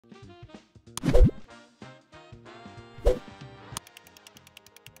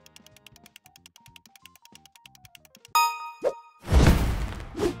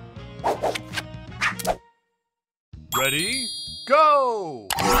Ready, go!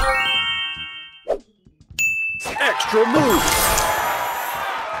 Extra move!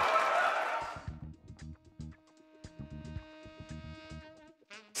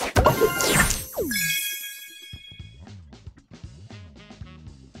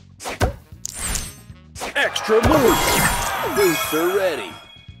 Extra move! Booster ready!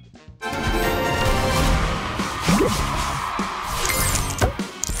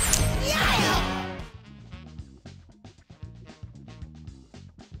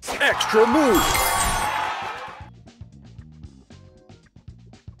 Extra move!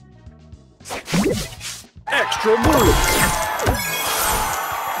 Extra move!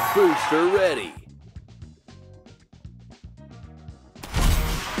 Booster ready!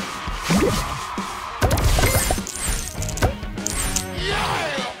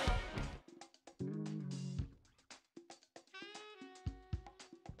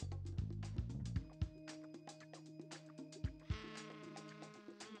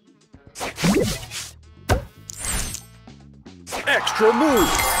 Extra move!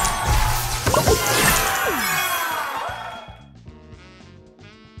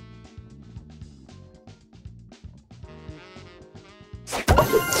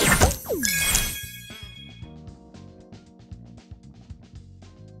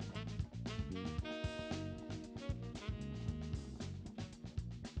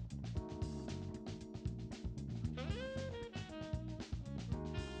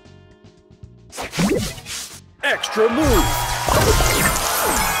 Extra move!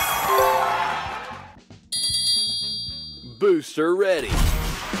 Booster ready!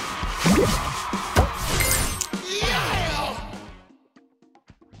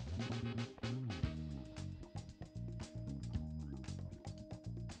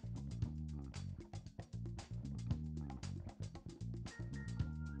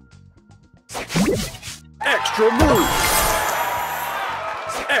 Extra move!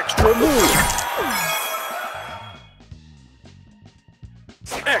 Extra move!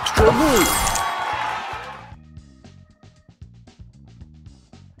 Extra move!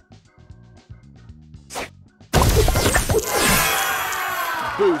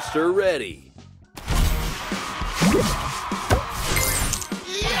 Booster ready!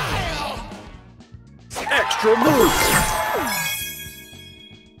 Extra move!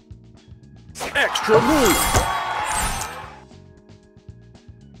 Extra move!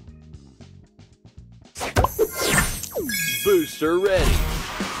 Booster ready!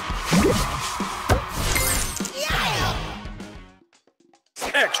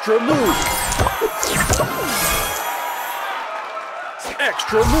 Extra move!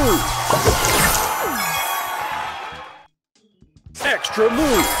 Extra move! Extra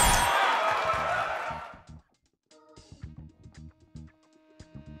move!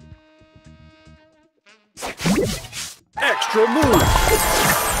 Extra move!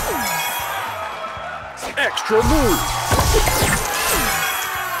 Extra move!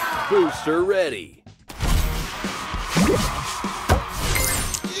 Booster ready!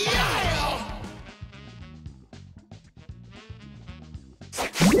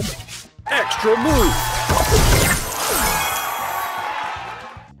 Extra move!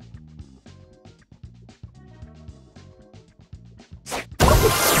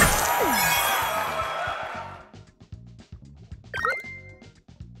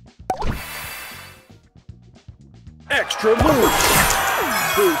 Extra move!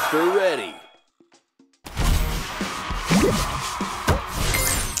 Booster ready!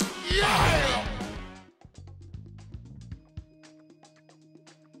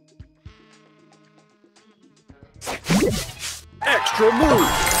 Extra move!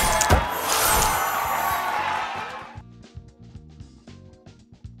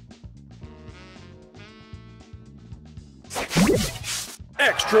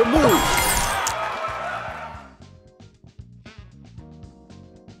 Extra move!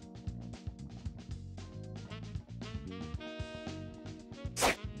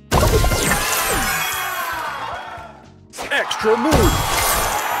 Extra move!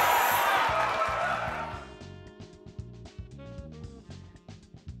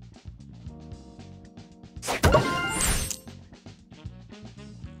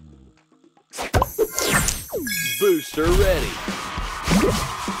 Booster ready!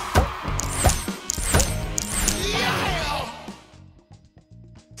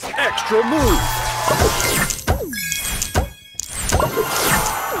 Extra move!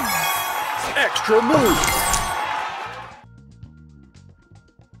 Extra move!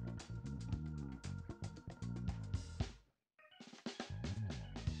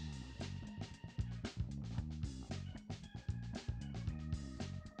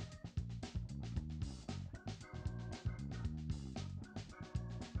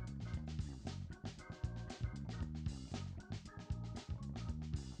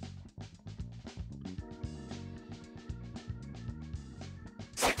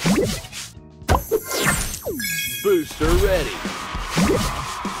 Booster ready.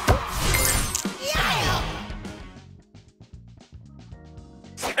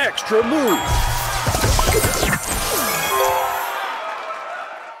 Extra move.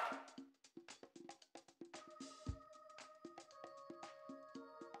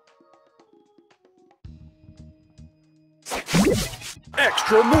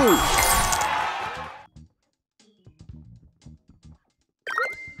 Extra move.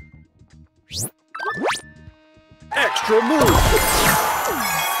 Extra move.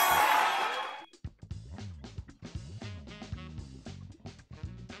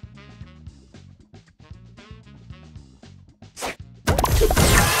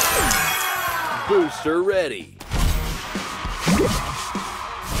 Booster ready.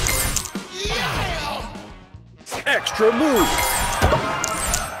 Extra move.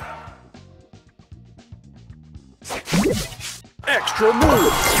 Extra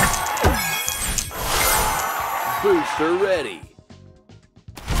move. Booster ready.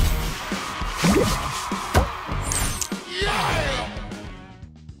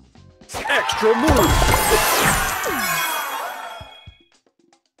 Extra move.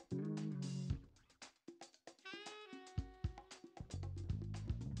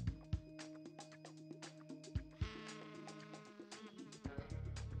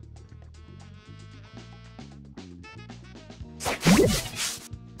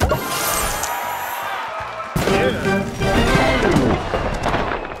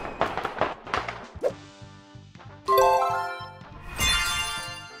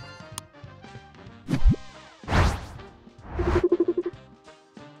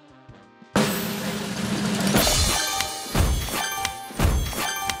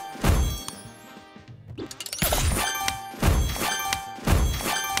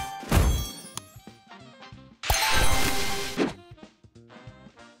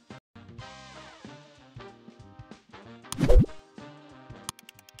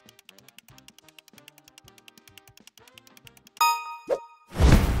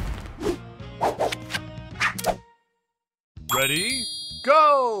 Ready,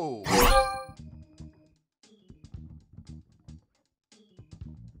 go!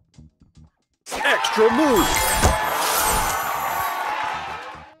 Extra move.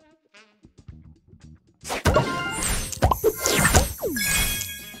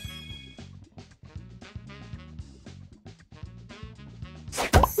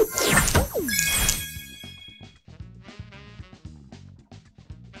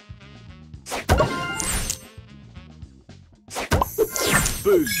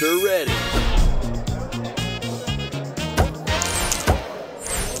 Booster ready.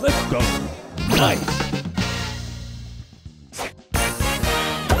 Let's go. Nice.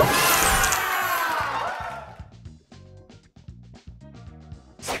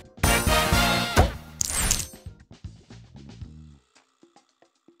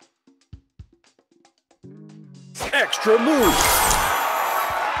 Extra move.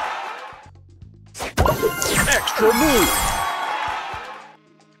 Extra move.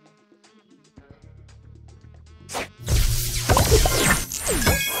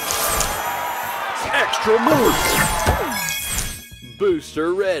 Extra move.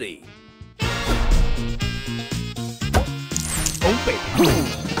 Booster ready. Oh,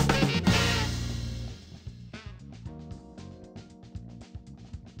 baby.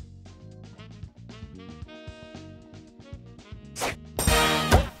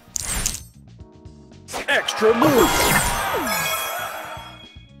 Extra move.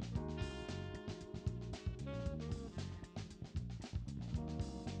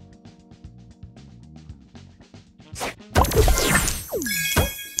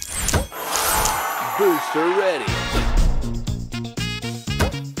 Booster ready.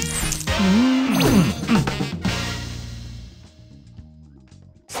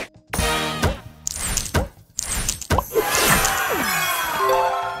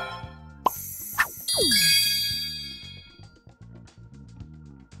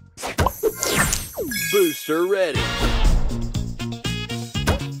 Booster ready.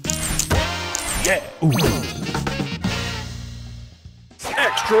 Yeah. Ooh.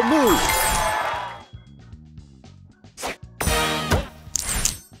 Extra move.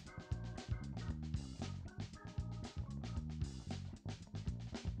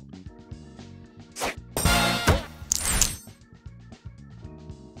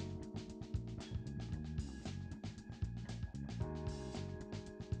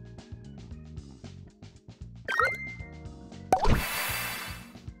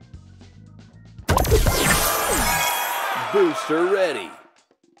 Booster ready.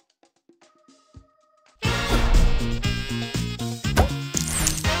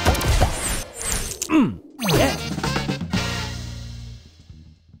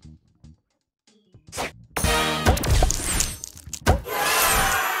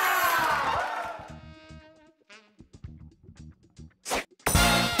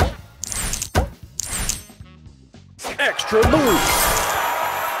 Extra move.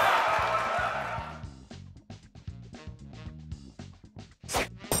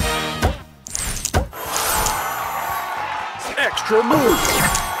 Extra move.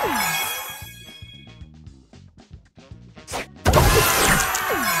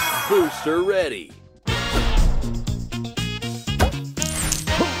 Booster ready.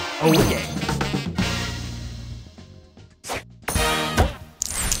 Oh yeah.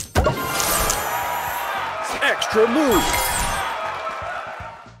 Extra move.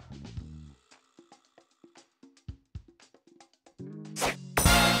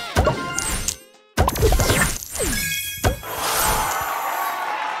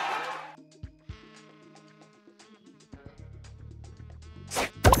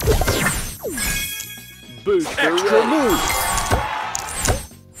 Booster extra ready. Move.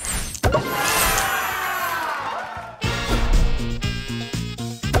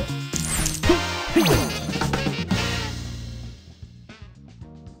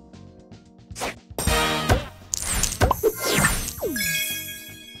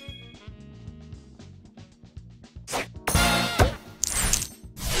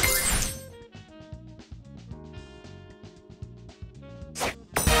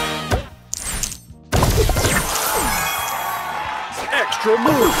 Extra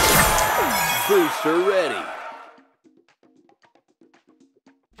move. Booster ready.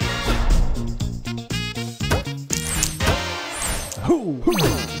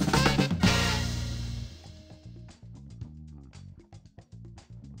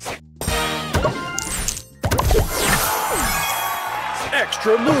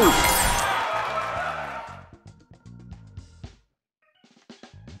 Extra move.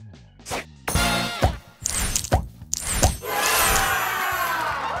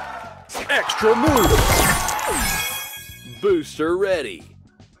 Extra move. Booster ready.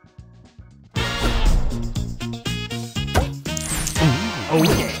 Oh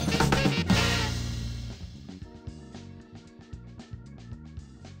yeah.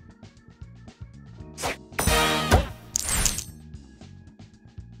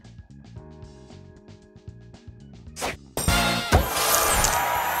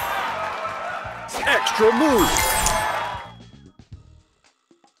 Extra move.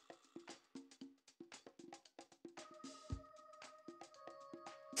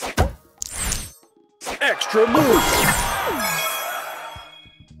 Extra move.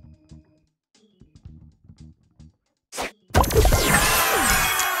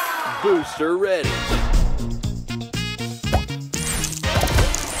 Booster ready.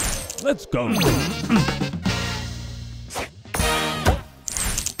 Let's go.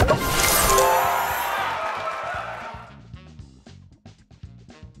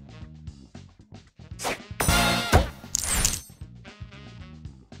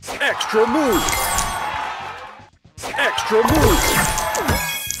 Extra move. Extra move.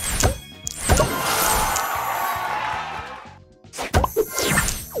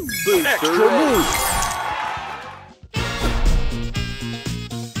 Booster extra ready. Move.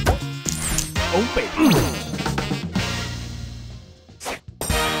 Oh baby.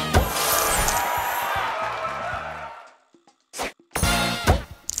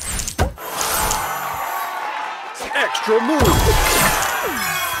 Extra move.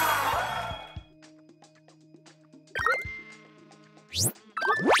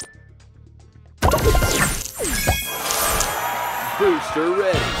 Booster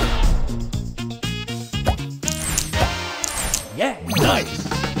ready. Yeah, nice.